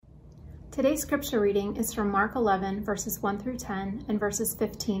Today's scripture reading is from Mark 11, verses 1 through 10, and verses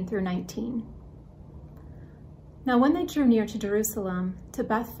 15 through 19. Now when they drew near to Jerusalem, to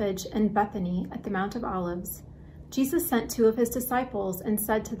Bethphage and Bethany at the Mount of Olives, Jesus sent two of his disciples and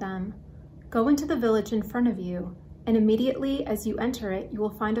said to them, "Go into the village in front of you, and immediately as you enter it, you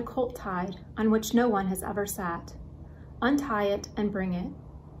will find a colt tied, on which no one has ever sat. Untie it and bring it.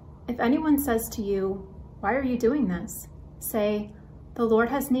 If anyone says to you, 'Why are you doing this?' say, 'The Lord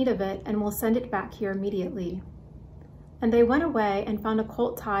has need of it and will send it back here immediately.'" And they went away and found a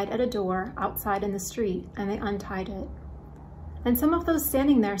colt tied at a door outside in the street, and they untied it. And some of those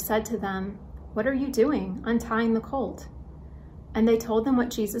standing there said to them, "What are you doing, untying the colt?" And they told them what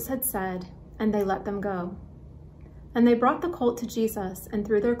Jesus had said, and they let them go. And they brought the colt to Jesus and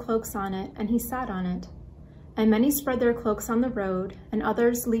threw their cloaks on it, and he sat on it. And many spread their cloaks on the road, and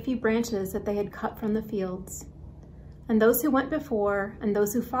others leafy branches that they had cut from the fields. And those who went before and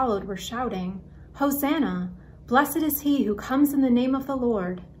those who followed were shouting, "Hosanna! Blessed is he who comes in the name of the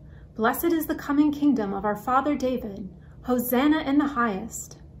Lord. Blessed is the coming kingdom of our father David. Hosanna in the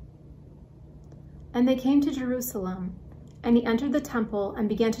highest." And they came to Jerusalem, and he entered the temple and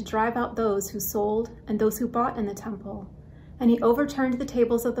began to drive out those who sold and those who bought in the temple. And he overturned the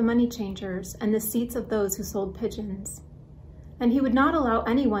tables of the money changers and the seats of those who sold pigeons. And he would not allow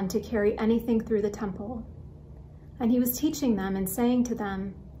anyone to carry anything through the temple. And he was teaching them and saying to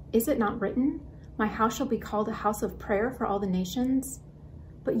them, "Is it not written, 'My house shall be called a house of prayer for all the nations'?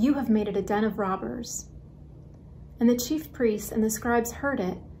 But you have made it a den of robbers." And the chief priests and the scribes heard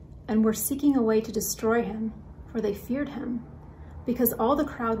it and were seeking a way to destroy him, for they feared him, because all the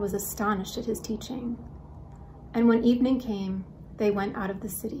crowd was astonished at his teaching. And when evening came, they went out of the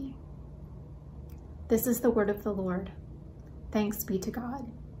city. This is the word of the Lord. Thanks be to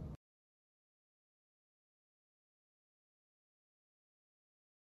God.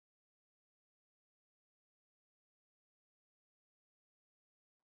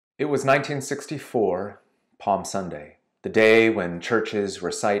 It was 1964, Palm Sunday, the day when churches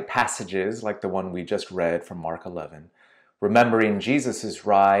recite passages like the one we just read from Mark 11, remembering Jesus'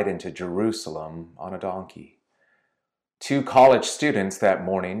 ride into Jerusalem on a donkey. Two college students that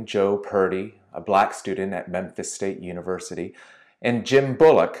morning, Joe Purdy, a black student at Memphis State University, and Jim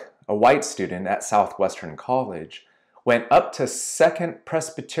Bullock, a white student at Southwestern College, went up to Second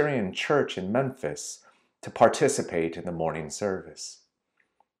Presbyterian Church in Memphis to participate in the morning service.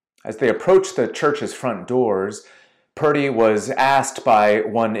 As they approached the church's front doors, Purdy was asked by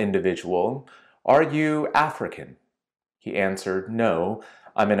one individual, "Are you African?" He answered, "No,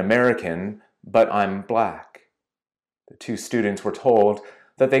 I'm an American, but I'm black." The two students were told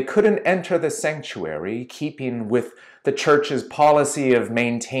that they couldn't enter the sanctuary, keeping with the church's policy of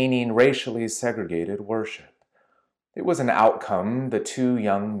maintaining racially segregated worship. It was an outcome the two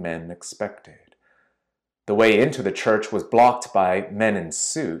young men expected. The way into the church was blocked by men in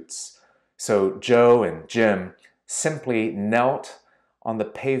suits, so Joe and Jim simply knelt on the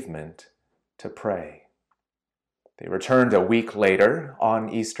pavement to pray. They returned a week later on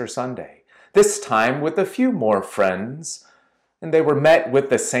Easter Sunday, this time with a few more friends, and they were met with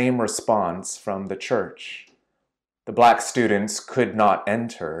the same response from the church. The black students could not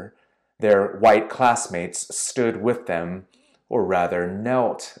enter. Their white classmates stood with them, or rather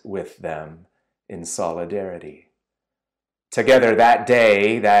knelt with them, in solidarity. Together that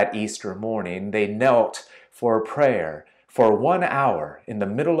day, that Easter morning, they knelt for prayer for 1 hour in the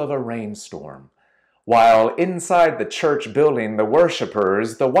middle of a rainstorm, while inside the church building, the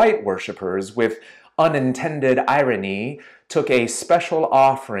worshipers, the white worshipers, with unintended irony, took a special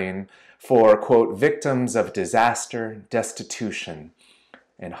offering for, quote, victims of disaster, destitution,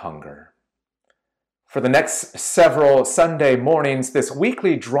 and hunger. For the next several Sunday mornings, this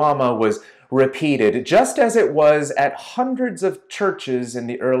weekly drama was repeated, just as it was at hundreds of churches in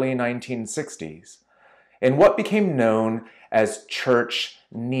the early 1960s, in what became known as church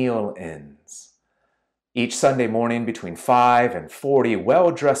kneel-ins. Each Sunday morning, between 5 and 40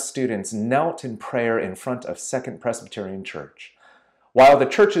 well-dressed students knelt in prayer in front of Second Presbyterian Church, while the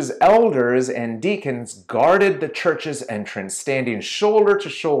church's elders and deacons guarded the church's entrance, standing shoulder to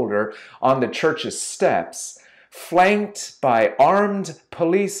shoulder on the church's steps, flanked by armed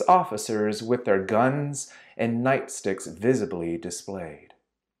police officers with their guns and nightsticks visibly displayed.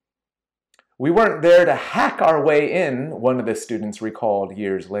 "We weren't there to hack our way in," one of the students recalled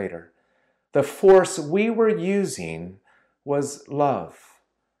years later. "The force we were using was love.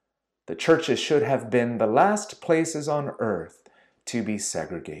 The churches should have been the last places on earth to be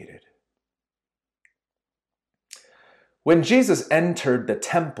segregated." When Jesus entered the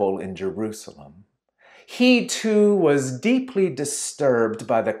temple in Jerusalem, He too was deeply disturbed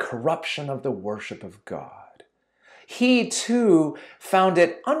by the corruption of the worship of God. He too found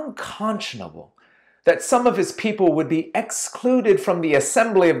it unconscionable that some of his people would be excluded from the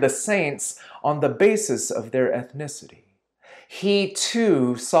assembly of the saints on the basis of their ethnicity. He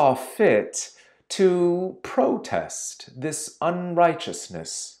too saw fit to protest this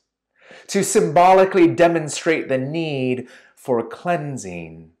unrighteousness, to symbolically demonstrate the need for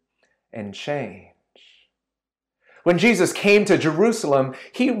cleansing and change. When Jesus came to Jerusalem,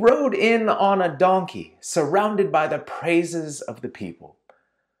 he rode in on a donkey, surrounded by the praises of the people.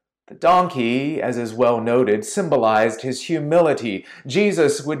 The donkey, as is well noted, symbolized his humility.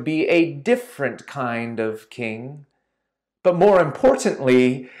 Jesus would be a different kind of king. But more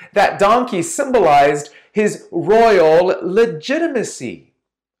importantly, that donkey symbolized his royal legitimacy.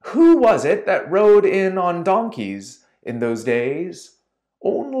 Who was it that rode in on donkeys in those days?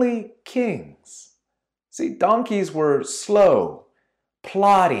 Only kings. See, donkeys were slow,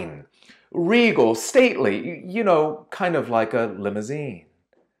 plodding, regal, stately, kind of like a limousine.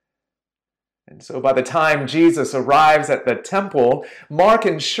 And so by the time Jesus arrives at the temple, Mark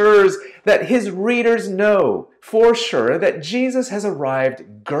ensures that his readers know for sure that Jesus has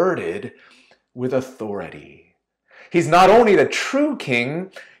arrived girded with authority. He's not only the true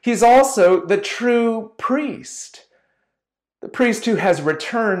king, he's also the true priest. The priest who has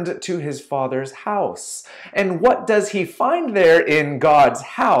returned to his Father's house. And what does he find there in God's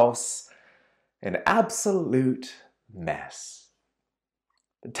house? An absolute mess.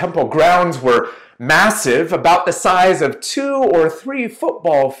 The temple grounds were massive, about the size of 2 or 3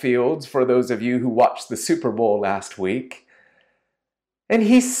 football fields for those of you who watched the Super Bowl last week. And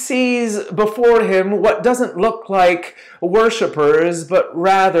he sees before him what doesn't look like worshipers, but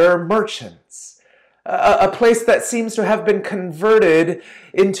rather merchants. A place that seems to have been converted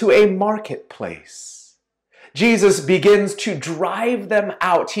into a marketplace. Jesus begins to drive them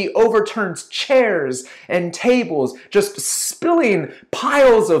out. He overturns chairs and tables, just spilling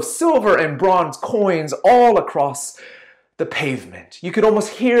piles of silver and bronze coins all across the pavement. You could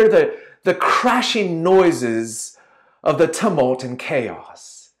almost hear the crashing noises of the tumult and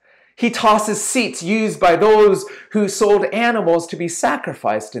chaos. He tosses seats used by those who sold animals to be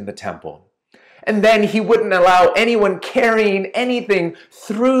sacrificed in the temple. And then he wouldn't allow anyone carrying anything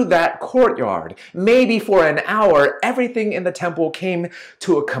through that courtyard. Maybe for an hour, everything in the temple came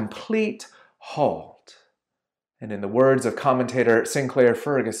to a complete halt. And in the words of commentator Sinclair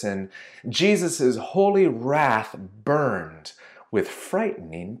Ferguson, Jesus' holy wrath burned with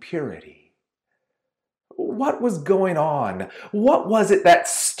frightening purity. What was going on? What was it that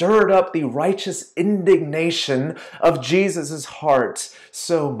stirred up the righteous indignation of Jesus' heart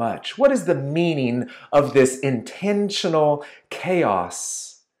so much? What is the meaning of this intentional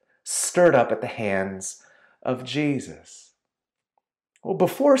chaos stirred up at the hands of Jesus? Well,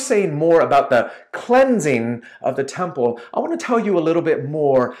 before saying more about the cleansing of the temple, I want to tell you a little bit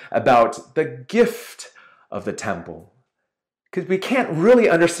more about the gift of the temple. Because we can't really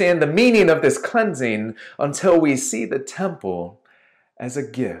understand the meaning of this cleansing until we see the temple as a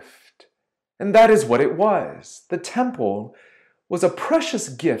gift. And that is what it was. The temple was a precious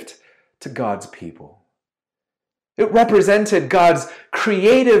gift to God's people. It represented God's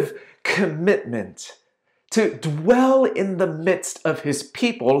creative commitment to dwell in the midst of his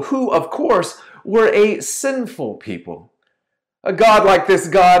people, who, of course, were a sinful people. A God like this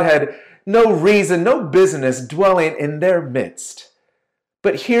God had no reason, no business dwelling in their midst.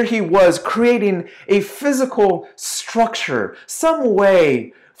 But here he was creating a physical structure, some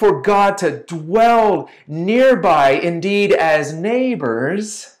way for God to dwell nearby, indeed as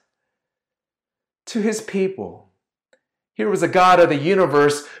neighbors, to his people. Here was a God of the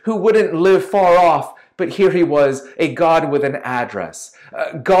universe who wouldn't live far off, but here he was, a God with an address,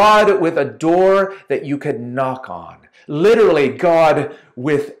 a God with a door that you could knock on, literally God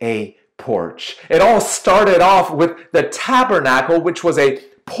with a porch. It all started off with the tabernacle, which was a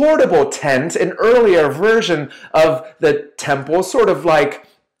portable tent, an earlier version of the temple, sort of like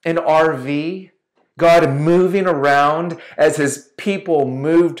an RV. God moving around as his people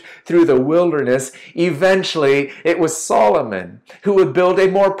moved through the wilderness. Eventually, it was Solomon who would build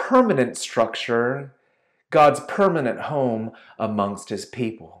a more permanent structure, God's permanent home amongst his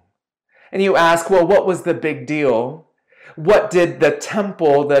people. And you ask, well, what was the big deal? What did the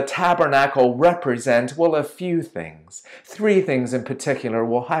temple, the tabernacle, represent? Well, a few things. 3 things in particular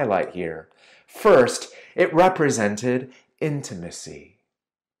we'll highlight here. First, it represented intimacy.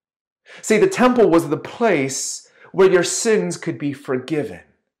 See, the temple was the place where your sins could be forgiven.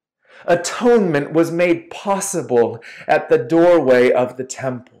 Atonement was made possible at the doorway of the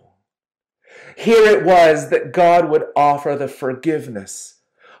temple. Here it was that God would offer the forgiveness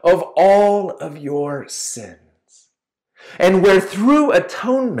of all of your sins. And where through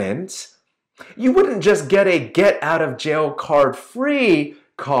atonement, you wouldn't just get a get out of jail card free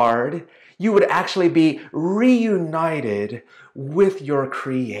card, you would actually be reunited with your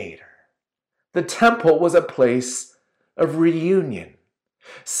Creator. The temple was a place of reunion,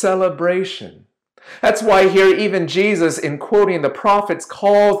 celebration. That's why here even Jesus, in quoting the prophets,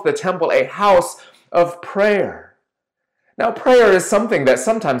 calls the temple a house of prayer. Now, prayer is something that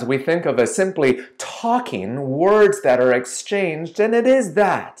sometimes we think of as simply talking, words that are exchanged, and it is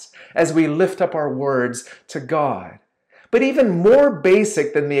that as we lift up our words to God. But even more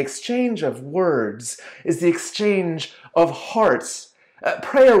basic than the exchange of words is the exchange of hearts.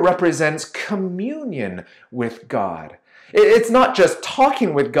 Prayer represents communion with God. It's not just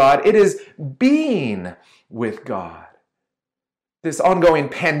talking with God, it is being with God. This ongoing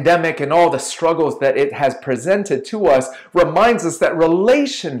pandemic and all the struggles that it has presented to us reminds us that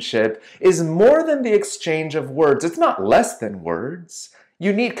relationship is more than the exchange of words. It's not less than words.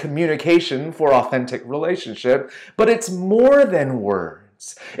 You need communication for authentic relationship, but it's more than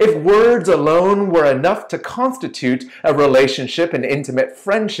words. If words alone were enough to constitute a relationship, an intimate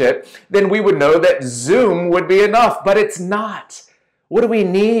friendship, then we would know that Zoom would be enough, but it's not. What do we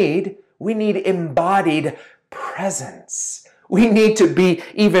need? We need embodied presence. We need to be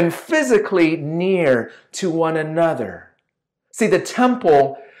even physically near to one another. See, the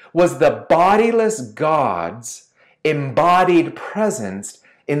temple was the bodiless God's embodied presence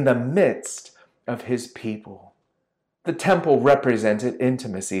in the midst of his people. The temple represented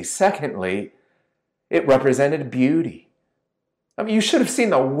intimacy. Secondly, it represented beauty. I mean, you should have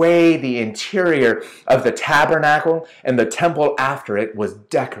seen the way the interior of the tabernacle and the temple after it was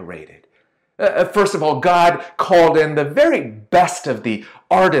decorated. First of all, God called in the very best of the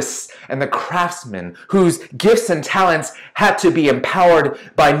artists and the craftsmen whose gifts and talents had to be empowered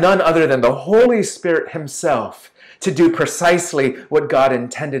by none other than the Holy Spirit himself to do precisely what God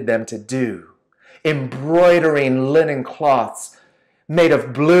intended them to do. Embroidering linen cloths made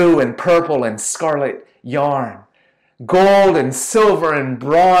of blue and purple and scarlet yarn, gold and silver and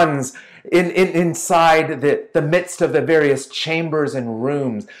bronze inside the midst of the various chambers and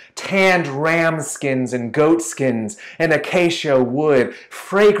rooms, tanned ram skins and goat skins and acacia wood,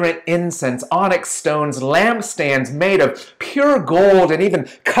 fragrant incense, onyx stones, lampstands made of pure gold, and even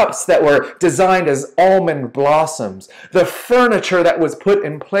cups that were designed as almond blossoms, the furniture that was put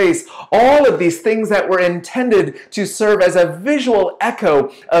in place, all of these things that were intended to serve as a visual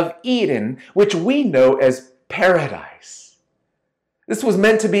echo of Eden, which we know as paradise. This was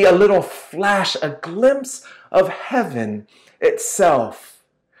meant to be a little flash, a glimpse of heaven itself,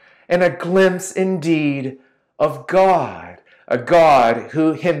 and a glimpse indeed of God, a God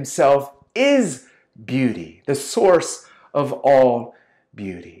who himself is beauty, the source of all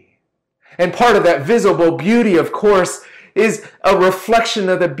beauty. And part of that visible beauty, of course, is a reflection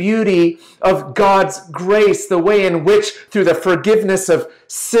of the beauty of God's grace, the way in which, through the forgiveness of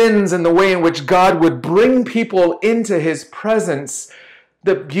sins and the way in which God would bring people into his presence,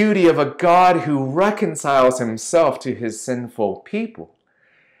 the beauty of a God who reconciles himself to his sinful people,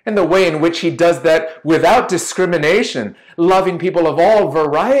 and the way in which he does that without discrimination, loving people of all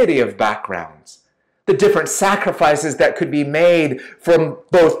variety of backgrounds, the different sacrifices that could be made from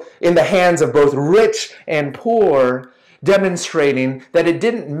both in the hands of both rich and poor, demonstrating that it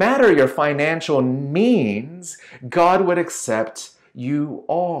didn't matter your financial means, God would accept you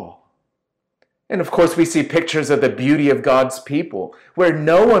all. And of course, we see pictures of the beauty of God's people, where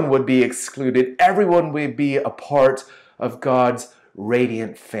no one would be excluded. Everyone would be a part of God's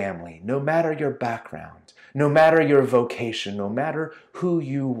radiant family. No matter your background, no matter your vocation, no matter who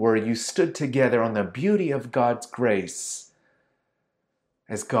you were, you stood together on the beauty of God's grace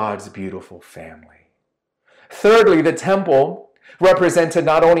as God's beautiful family. Thirdly, the temple represented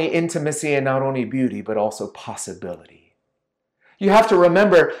not only intimacy and not only beauty, but also possibility. You have to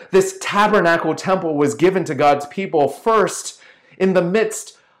remember, this tabernacle temple was given to God's people first in the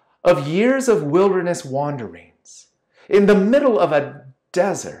midst of years of wilderness wanderings, in the middle of a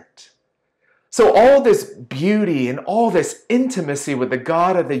desert. So all this beauty and all this intimacy with the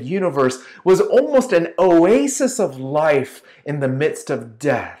God of the universe was almost an oasis of life in the midst of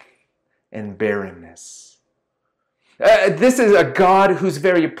death and barrenness. This is a God whose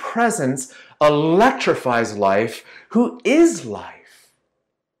very presence electrifies life, who is life.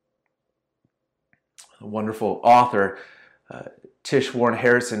 A wonderful author, Tish Warren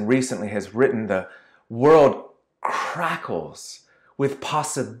Harrison, recently has written, "The world crackles with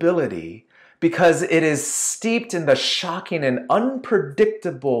possibility because it is steeped in the shocking and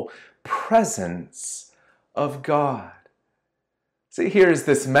unpredictable presence of God. See, here's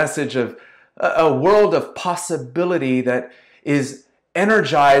this message of a world of possibility that is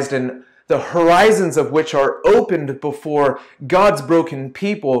energized and the horizons of which are opened before God's broken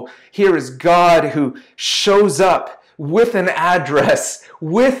people. Here is God who shows up with an address,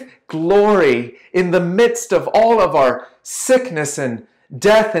 with glory, in the midst of all of our sickness and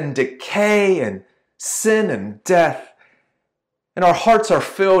death and decay and sin and death. And our hearts are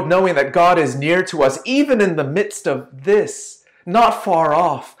filled knowing that God is near to us, even in the midst of this, not far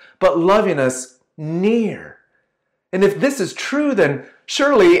off, but loving us near. And if this is true, then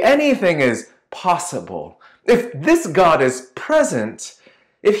surely anything is possible. If this God is present,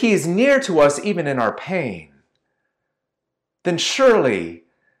 if He is near to us even in our pain, then surely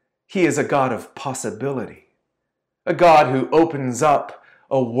He is a God of possibility, a God who opens up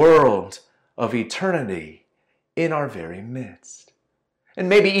a world of eternity in our very midst. And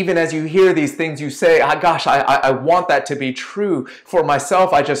maybe even as you hear these things, you say, gosh, I want that to be true for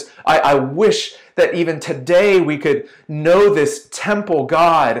myself. I wish that even today we could know this temple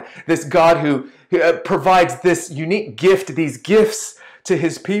God, this God who provides this unique gift, these gifts to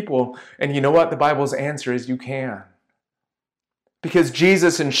His people. And you know what? The Bible's answer is you can. Because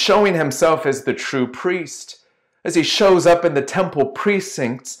Jesus, in showing Himself as the true priest, as He shows up in the temple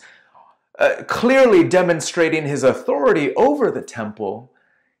precincts, clearly demonstrating His authority over the temple,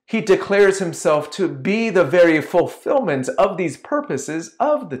 He declares Himself to be the very fulfillment of these purposes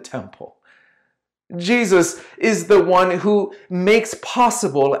of the temple. Jesus is the one who makes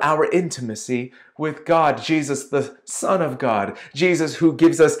possible our intimacy with God. Jesus, the Son of God. Jesus, who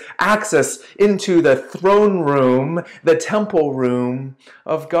gives us access into the throne room, the temple room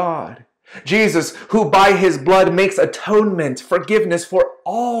of God. Jesus, who by His blood makes atonement, forgiveness for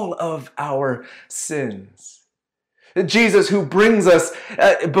all of our sins. Jesus, who brings us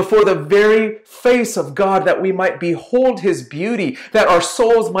before the very face of God that we might behold His beauty, that our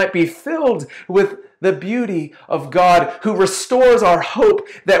souls might be filled with the beauty of God, who restores our hope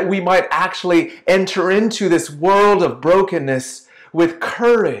that we might actually enter into this world of brokenness with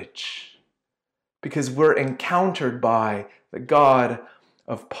courage, because we're encountered by the God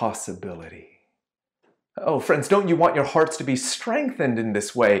of possibility. Oh, friends, don't you want your hearts to be strengthened in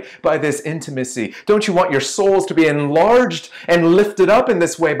this way by this intimacy? Don't you want your souls to be enlarged and lifted up in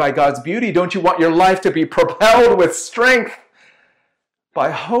this way by God's beauty? Don't you want your life to be propelled with strength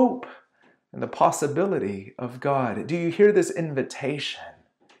by hope and the possibility of God? Do you hear this invitation?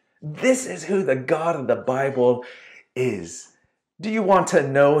 This is who the God of the Bible is. Do you want to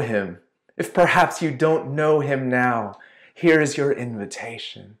know Him? If perhaps you don't know Him now, here is your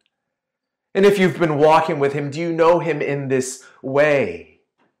invitation. And if you've been walking with Him, do you know Him in this way?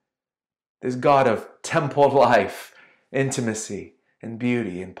 This God of temple life, intimacy, and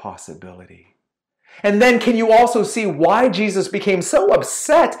beauty and possibility. And then can you also see why Jesus became so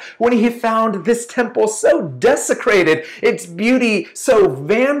upset when He found this temple so desecrated, its beauty so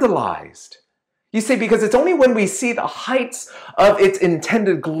vandalized? You see, because it's only when we see the heights of its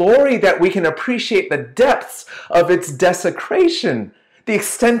intended glory that we can appreciate the depths of its desecration, the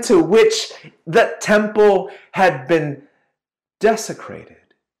extent to which that temple had been desecrated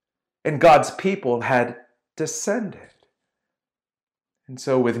and God's people had descended. And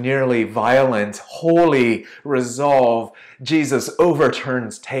so with nearly violent, holy resolve, Jesus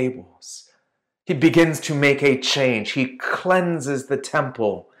overturns tables. He begins to make a change. He cleanses the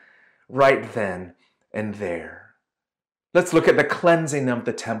temple right then and there. Let's look at the cleansing of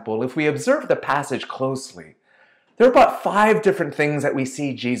the temple. If we observe the passage closely, there are about 5 different things that we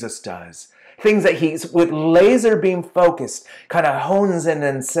see Jesus does. Things that He, with laser beam focused, kind of hones in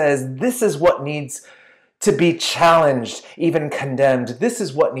and says, this is what needs to be challenged, even condemned. This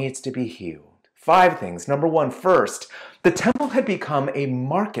is what needs to be healed. 5 things. Number 1, first, the temple had become a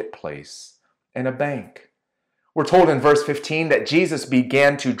marketplace and a bank. We're told in verse 15 that Jesus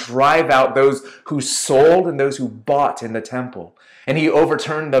began to drive out those who sold and those who bought in the temple. And He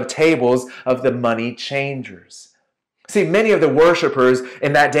overturned the tables of the money changers. See, many of the worshipers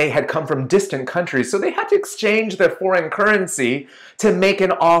in that day had come from distant countries, so they had to exchange their foreign currency to make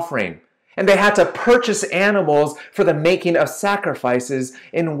an offering. And they had to purchase animals for the making of sacrifices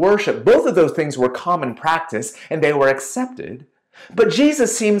in worship. Both of those things were common practice, and they were accepted. But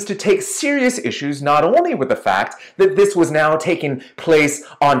Jesus seems to take serious issues not only with the fact that this was now taking place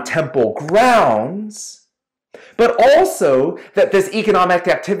on temple grounds, but also that this economic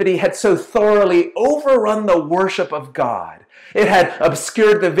activity had so thoroughly overrun the worship of God It had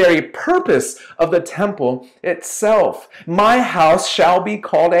obscured the very purpose of the temple itself. My house shall be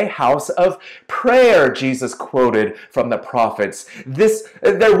called a house of prayer, Jesus quoted from the prophets.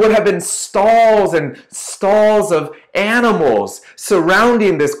 There would have been stalls and stalls of animals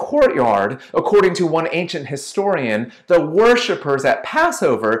surrounding this courtyard. According to one ancient historian, the worshipers at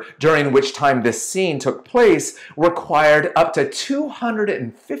Passover, during which time this scene took place, required up to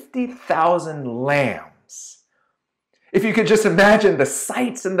 250,000 lambs. If you could just imagine the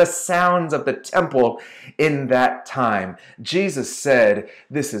sights and the sounds of the temple in that time, Jesus said,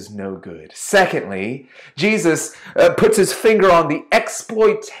 this is no good. Secondly, Jesus puts his finger on the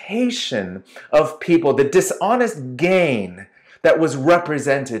exploitation of people, the dishonest gain that was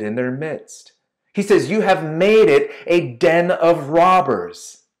represented in their midst. He says, you have made it a den of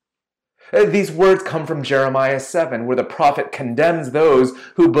robbers. These words come from Jeremiah 7, where the prophet condemns those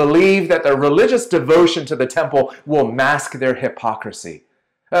who believe that their religious devotion to the temple will mask their hypocrisy,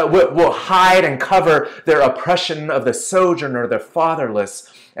 will hide and cover their oppression of the sojourner, the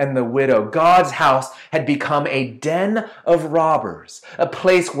fatherless, and the widow. God's house had become a den of robbers, a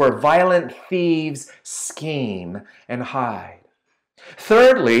place where violent thieves scheme and hide.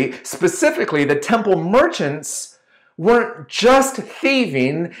 Thirdly, specifically, the temple merchants weren't just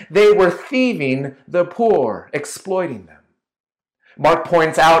thieving, they were thieving the poor, exploiting them. Mark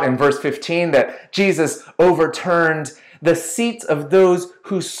points out in verse 15 that Jesus overturned the seats of those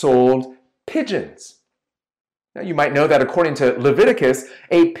who sold pigeons. Now, you might know that according to Leviticus,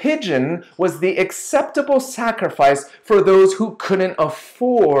 a pigeon was the acceptable sacrifice for those who couldn't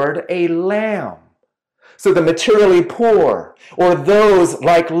afford a lamb. So the materially poor, or those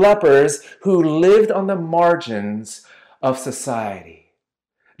like lepers who lived on the margins of society.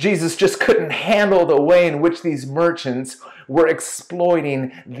 Jesus just couldn't handle the way in which these merchants were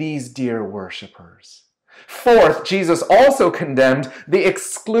exploiting these dear worshipers. Fourth, Jesus also condemned the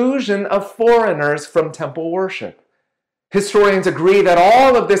exclusion of foreigners from temple worship. Historians agree that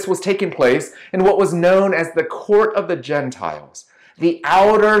all of this was taking place in what was known as the Court of the Gentiles, the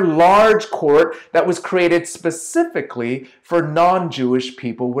outer large court that was created specifically for non-Jewish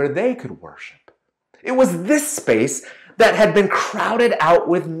people where they could worship. It was this space that had been crowded out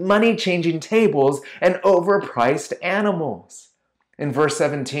with money-changing tables and overpriced animals. In verse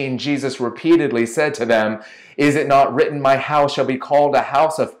 17, Jesus repeatedly said to them, "Is it not written, my house shall be called a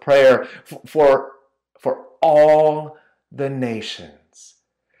house of prayer for all the nations?"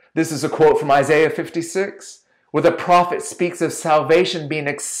 This is a quote from Isaiah 56. Where the prophet speaks of salvation being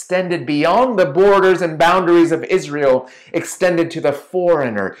extended beyond the borders and boundaries of Israel, extended to the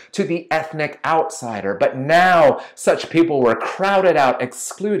foreigner, to the ethnic outsider. But now such people were crowded out,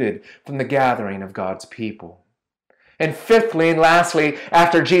 excluded from the gathering of God's people. And fifthly and lastly,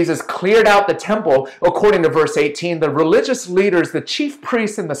 after Jesus cleared out the temple, according to verse 18, the religious leaders, the chief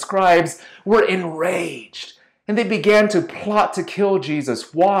priests and the scribes, were enraged. And they began to plot to kill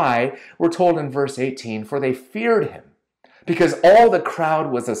Jesus. Why? We're told in verse 18, for they feared him, because all the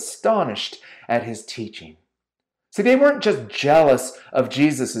crowd was astonished at his teaching. See, they weren't just jealous of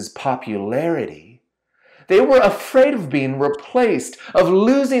Jesus' popularity. They were afraid of being replaced, of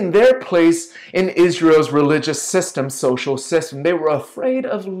losing their place in Israel's religious system, social system. They were afraid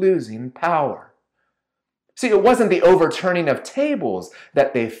of losing power. See, it wasn't the overturning of tables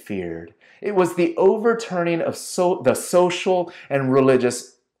that they feared. It was the overturning of the social and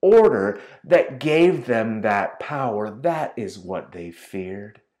religious order that gave them that power. That is what they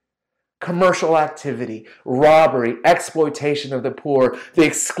feared. Commercial activity, robbery, exploitation of the poor, the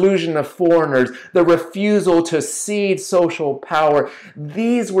exclusion of foreigners, the refusal to cede social power.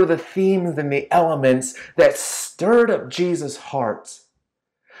 These were the themes and the elements that stirred up Jesus' heart,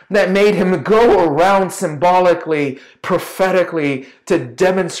 that made him go around symbolically, prophetically, to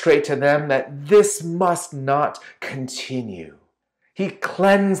demonstrate to them that this must not continue. He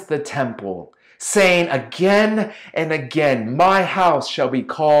cleansed the temple, saying again and again, my house shall be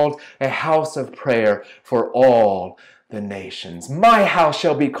called a house of prayer for all the nations. My house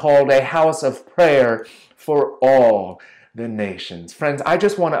shall be called a house of prayer for all the nations. Friends, I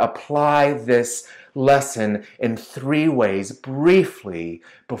just want to apply this lesson in three ways briefly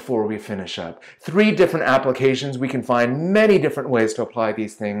before we finish up. Three different applications. We can find many different ways to apply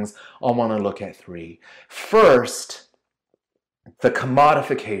these things. I want to look at three. First, the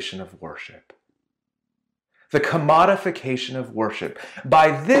commodification of worship. The commodification of worship.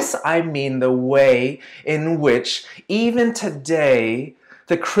 By this I mean the way in which even today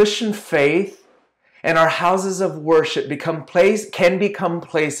the Christian faith and our houses of worship can become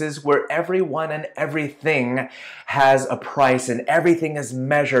places where everyone and everything has a price and everything is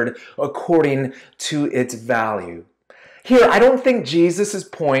measured according to its value. Here, I don't think Jesus'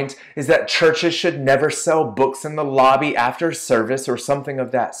 point is that churches should never sell books in the lobby after service or something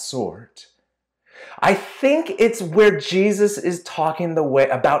of that sort. I think it's where Jesus is talking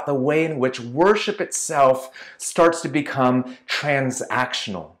about the way in which worship itself starts to become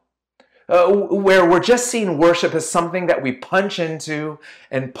transactional. Where we're just seeing worship as something that we punch into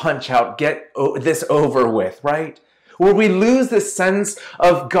and punch out, get this over with, right? Where we lose the sense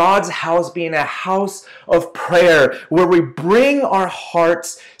of God's house being a house of prayer, where we bring our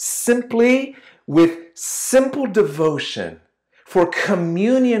hearts simply with simple devotion for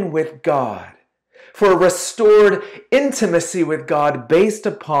communion with God, for restored intimacy with God based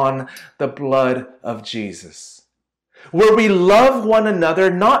upon the blood of Jesus. Where we love one another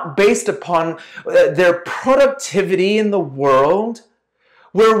not based upon their productivity in the world,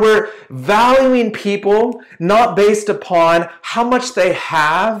 where we're valuing people not based upon how much they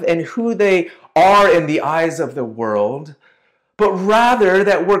have and who they are in the eyes of the world, but rather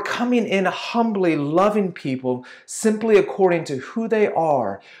that we're coming in humbly loving people simply according to who they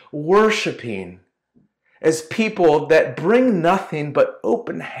are, worshiping as people that bring nothing but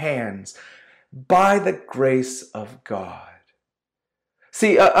open hands by the grace of God.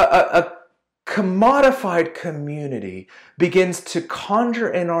 See, a commodified community begins to conjure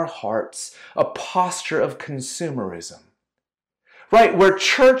in our hearts a posture of consumerism, right? Where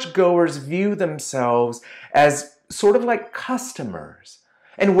churchgoers view themselves as sort of like customers,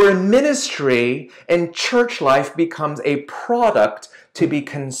 and where ministry and church life becomes a product to be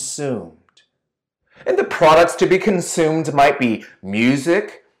consumed. And the products to be consumed might be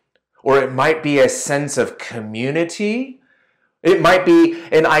music, or it might be a sense of community. It might be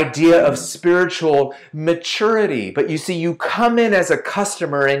an idea of spiritual maturity. But you see, you come in as a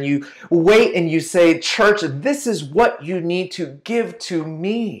customer and you wait and you say, church, this is what you need to give to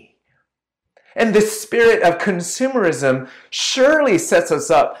me. And the spirit of consumerism surely sets us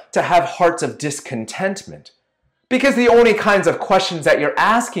up to have hearts of discontentment. Because the only kinds of questions that you're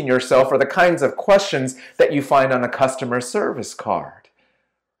asking yourself are the kinds of questions that you find on a customer service card.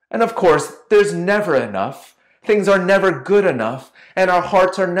 And of course, there's never enough. Things are never good enough, and our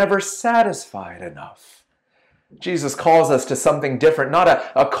hearts are never satisfied enough. Jesus calls us to something different, not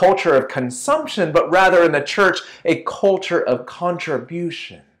a culture of consumption, but rather in the church, a culture of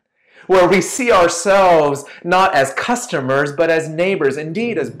contribution, where we see ourselves not as customers, but as neighbors,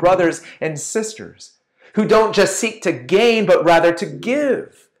 indeed as brothers and sisters, who don't just seek to gain, but rather to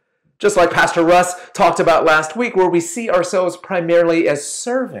give. Just like Pastor Russ talked about last week, where we see ourselves primarily as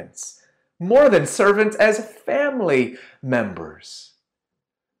servants, more than servants, as family members,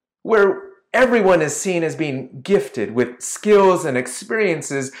 where everyone is seen as being gifted with skills and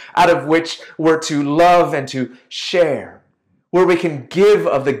experiences out of which we're to love and to share, where we can give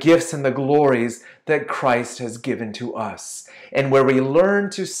of the gifts and the glories that Christ has given to us, and where we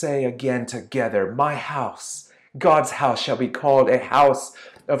learn to say again together, my house, God's house, shall be called a house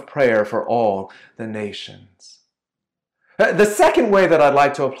of prayer for all the nations. The second way that I'd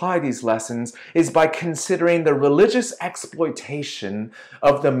like to apply these lessons is by considering the religious exploitation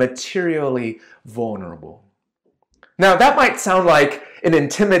of the materially vulnerable. Now, that might sound like an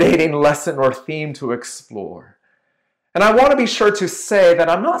intimidating lesson or theme to explore. And I want to be sure to say that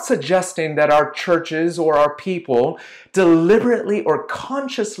I'm not suggesting that our churches or our people deliberately or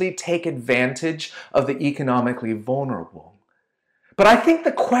consciously take advantage of the economically vulnerable. But I think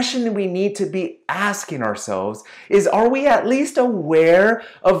the question we need to be asking ourselves is, are we at least aware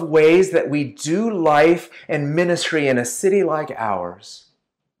of ways that we do life and ministry in a city like ours,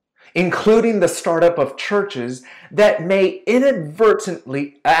 including the startup of churches, that may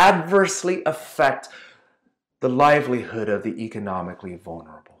inadvertently, adversely affect the livelihood of the economically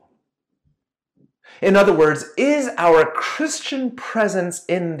vulnerable? In other words, is our Christian presence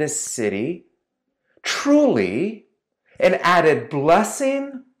in this city truly an added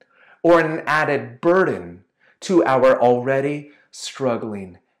blessing or an added burden to our already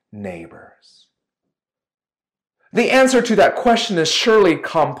struggling neighbors? The answer to that question is surely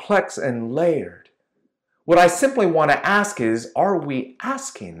complex and layered. What I simply want to ask is, are we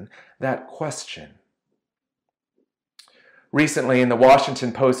asking that question? Recently in the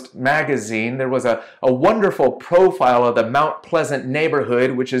Washington Post magazine, there was a wonderful profile of the Mount Pleasant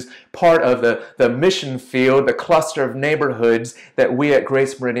neighborhood, which is part of the mission field, the cluster of neighborhoods that we at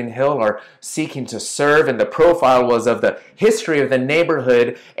Grace Meridian Hill are seeking to serve. And the profile was of the history of the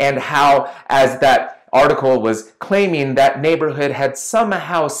neighborhood and how, as that article was claiming, that neighborhood had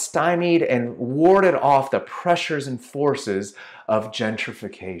somehow stymied and warded off the pressures and forces of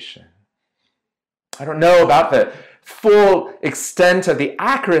gentrification. I don't know about full extent of the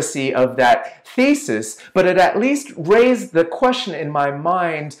accuracy of that thesis, but it at least raised the question in my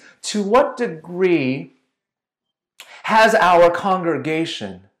mind, to what degree has our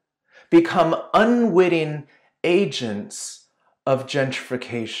congregation become unwitting agents of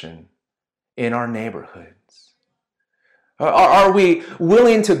gentrification in our neighborhoods? Are we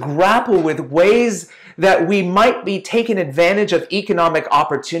willing to grapple with ways that we might be taking advantage of economic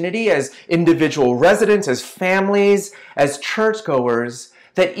opportunity as individual residents, as families, as churchgoers,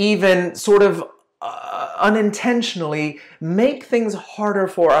 that even sort of unintentionally make things harder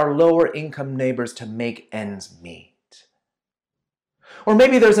for our lower income neighbors to make ends meet? Or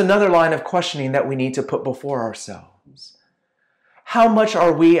maybe there's another line of questioning that we need to put before ourselves. How much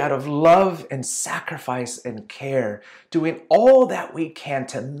are we, out of love and sacrifice and care, doing all that we can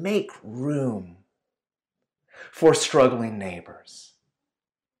to make room for struggling neighbors?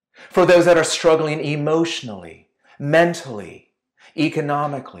 For those that are struggling emotionally, mentally,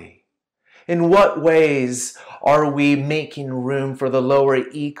 economically? In what ways are we making room for the lower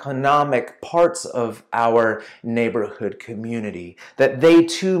economic parts of our neighborhood community, that they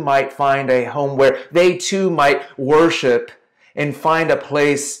too might find a home where they too might worship and find a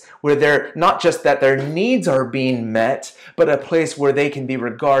place where they're not just that their needs are being met, but a place where they can be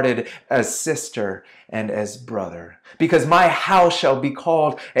regarded as sister and as brother? Because my house shall be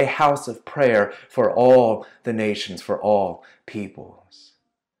called a house of prayer for all the nations, for all peoples.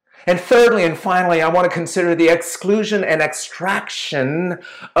 And thirdly and finally, I want to consider the exclusion and extraction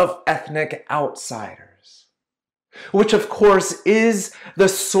of ethnic outsiders, which of course is the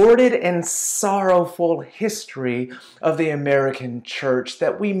sordid and sorrowful history of the American church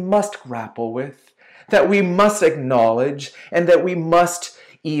that we must grapple with, that we must acknowledge, and that we must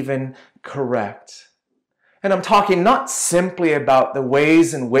even correct. And I'm talking not simply about the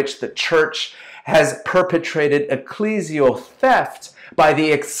ways in which the church has perpetrated ecclesial theft by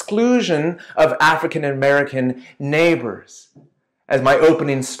the exclusion of African American neighbors, as my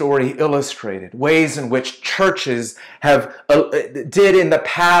opening story illustrated, ways in which churches did in the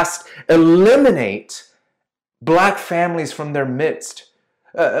past eliminate black families from their midst,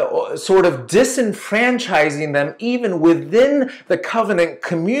 sort of disenfranchising them even within the covenant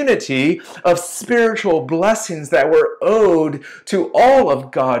community of spiritual blessings that were owed to all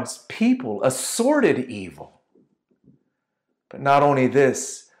of God's people, a sordid evil. But not only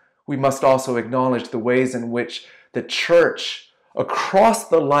this, we must also acknowledge the ways in which the church across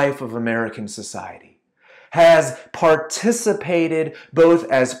the life of American society has participated both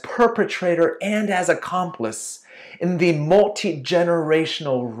as perpetrator and as accomplice in the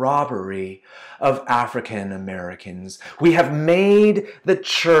multi-generational robbery of African Americans. We have made the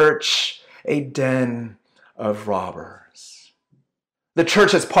church a den of robbers. The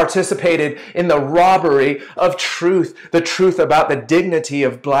church has participated in the robbery of truth, the truth about the dignity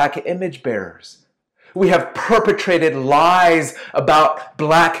of black image bearers. We have perpetrated lies about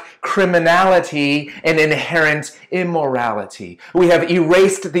black criminality and inherent immorality. We have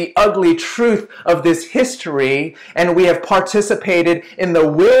erased the ugly truth of this history, and we have participated in the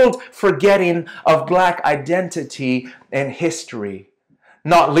willed forgetting of black identity and history,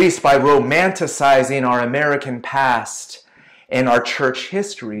 not least by romanticizing our American past and our church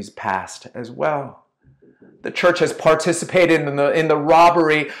history's past as well. The church has participated in the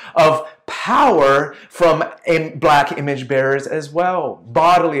robbery of power from black image bearers as well.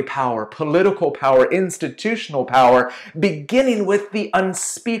 Bodily power, political power, institutional power, beginning with the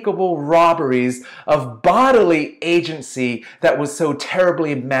unspeakable robberies of bodily agency that was so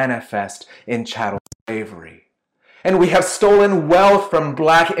terribly manifest in chattel slavery. And we have stolen wealth from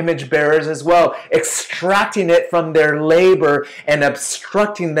black image bearers as well, extracting it from their labor and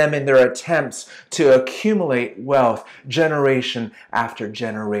obstructing them in their attempts to accumulate wealth generation after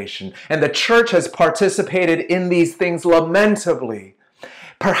generation. And the church has participated in these things lamentably,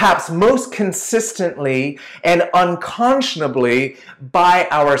 perhaps most consistently and unconscionably by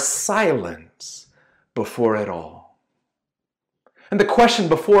our silence before it all. And the question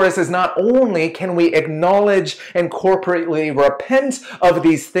before us is not only can we acknowledge and corporately repent of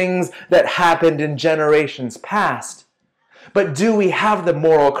these things that happened in generations past, but do we have the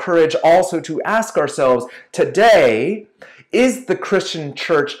moral courage also to ask ourselves today, is the Christian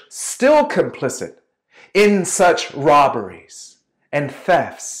church still complicit in such robberies and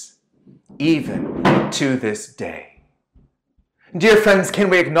thefts even to this day? Dear friends, can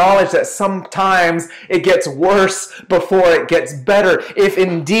we acknowledge that sometimes it gets worse before it gets better, if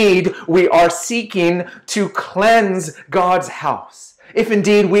indeed we are seeking to cleanse God's house if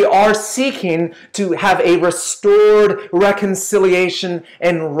indeed we are seeking to have a restored reconciliation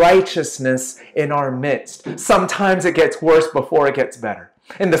and righteousness in our midst. Sometimes it gets worse before it gets better.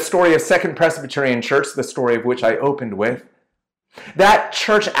 In the story of Second Presbyterian Church, the story of which I opened with, that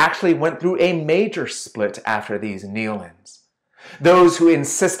church actually went through a major split after these kneel-ins. Those who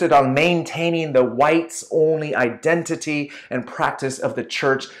insisted on maintaining the whites-only identity and practice of the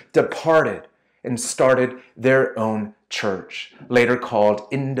church departed and started their own church, later called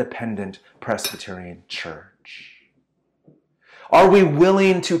Independent Presbyterian Church. Are we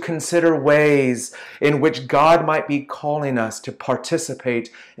willing to consider ways in which God might be calling us to participate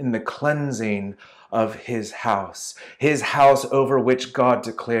in the cleansing of His house over which God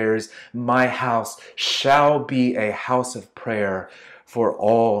declares, "My house shall be a house of prayer for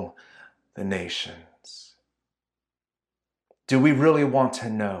all the nations"? Do we really want to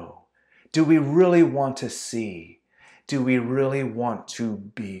know? Do we really want to see? Do we really want to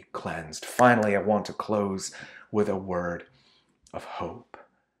be cleansed? Finally, I want to close with a word of hope.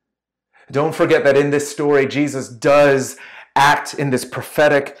 Don't forget that in this story, Jesus does act in this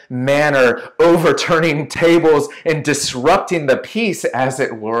prophetic manner, overturning tables and disrupting the peace, as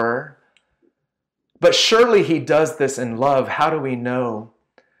it were. But surely He does this in love. How do we know?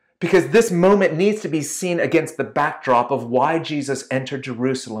 Because this moment needs to be seen against the backdrop of why Jesus entered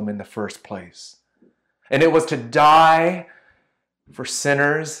Jerusalem in the first place. And it was to die for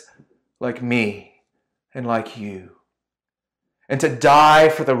sinners like me and like you. And to die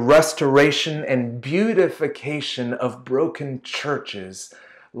for the restoration and beautification of broken churches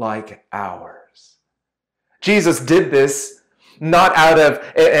like ours. Jesus did this not out of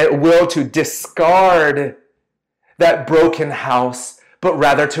a will to discard that broken house, but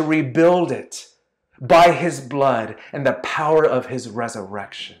rather to rebuild it by His blood and the power of His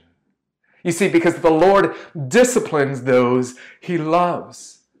resurrection. You see, because the Lord disciplines those He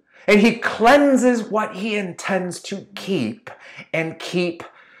loves. And He cleanses what He intends to keep and keep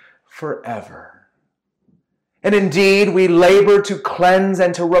forever. And indeed, we labor to cleanse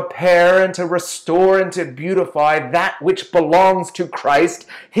and to repair and to restore and to beautify that which belongs to Christ,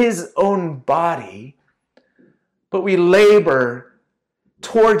 His own body. But we labor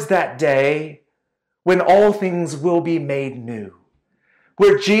towards that day when all things will be made new,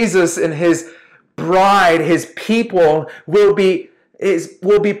 where Jesus and His bride, His people, will be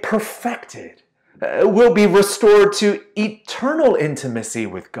perfected, will be restored to eternal intimacy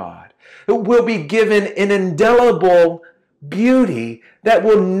with God. It will be given an indelible beauty that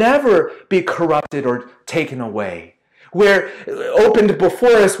will never be corrupted or taken away, where opened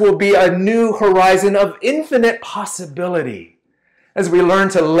before us will be a new horizon of infinite possibility as we learn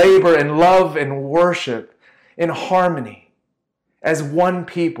to labor and love and worship in harmony as one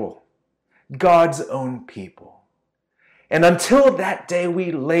people, God's own people. And until that day,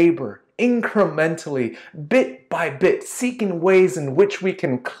 we labor incrementally, bit by bit, seeking ways in which we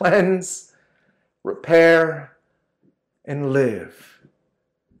can cleanse, repair, and live.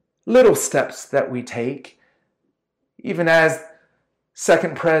 Little steps that we take, even as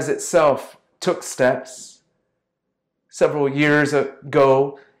Second Pres itself took steps several years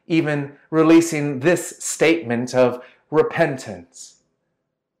ago, even releasing this statement of repentance.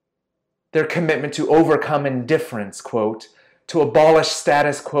 Their commitment to overcome indifference, quote, to abolish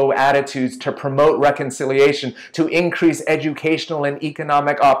status quo attitudes, to promote reconciliation, to increase educational and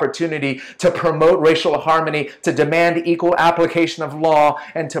economic opportunity, to promote racial harmony, to demand equal application of law,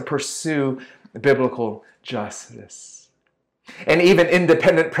 and to pursue biblical justice. And even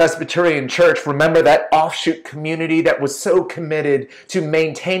Independent Presbyterian Church, remember that offshoot community that was so committed to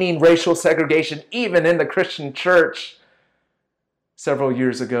maintaining racial segregation even in the Christian church, several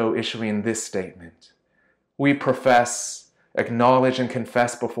years ago issuing this statement: we profess, acknowledge, and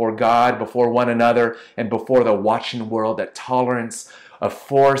confess before God, before one another, and before the watching world that tolerance of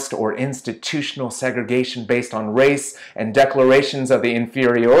forced or institutional segregation based on race and declarations of the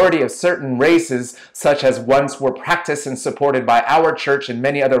inferiority of certain races, such as once were practiced and supported by our church and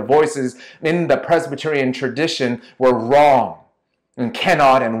many other voices in the Presbyterian tradition, were wrong and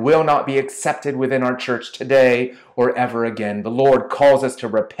cannot and will not be accepted within our church today or ever again. The Lord calls us to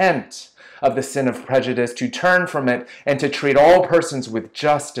repent of the sin of prejudice, to turn from it, and to treat all persons with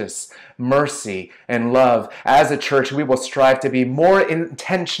justice, mercy, and love. As a church, we will strive to be more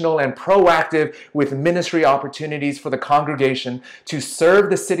intentional and proactive with ministry opportunities for the congregation, to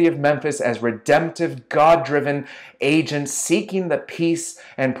serve the city of Memphis as redemptive, God-driven agents seeking the peace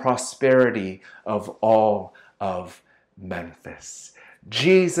and prosperity of all of Memphis.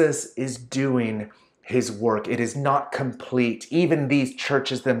 Jesus is doing His work. It is not complete. Even these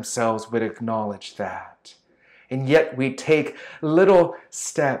churches themselves would acknowledge that. And yet we take little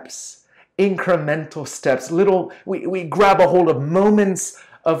steps, incremental steps, we grab a hold of moments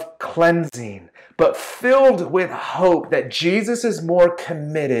of cleansing, but filled with hope that Jesus is more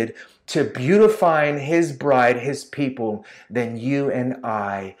committed to beautifying his bride, his people, than you and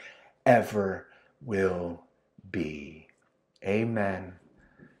I ever will be. Amen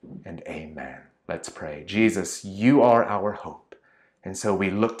and amen. Let's pray. Jesus, you are our hope, and so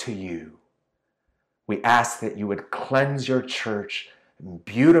we look to you. We ask that you would cleanse your church, and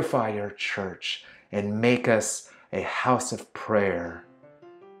beautify your church, and make us a house of prayer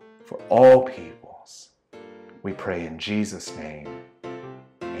for all peoples. We pray in Jesus' name.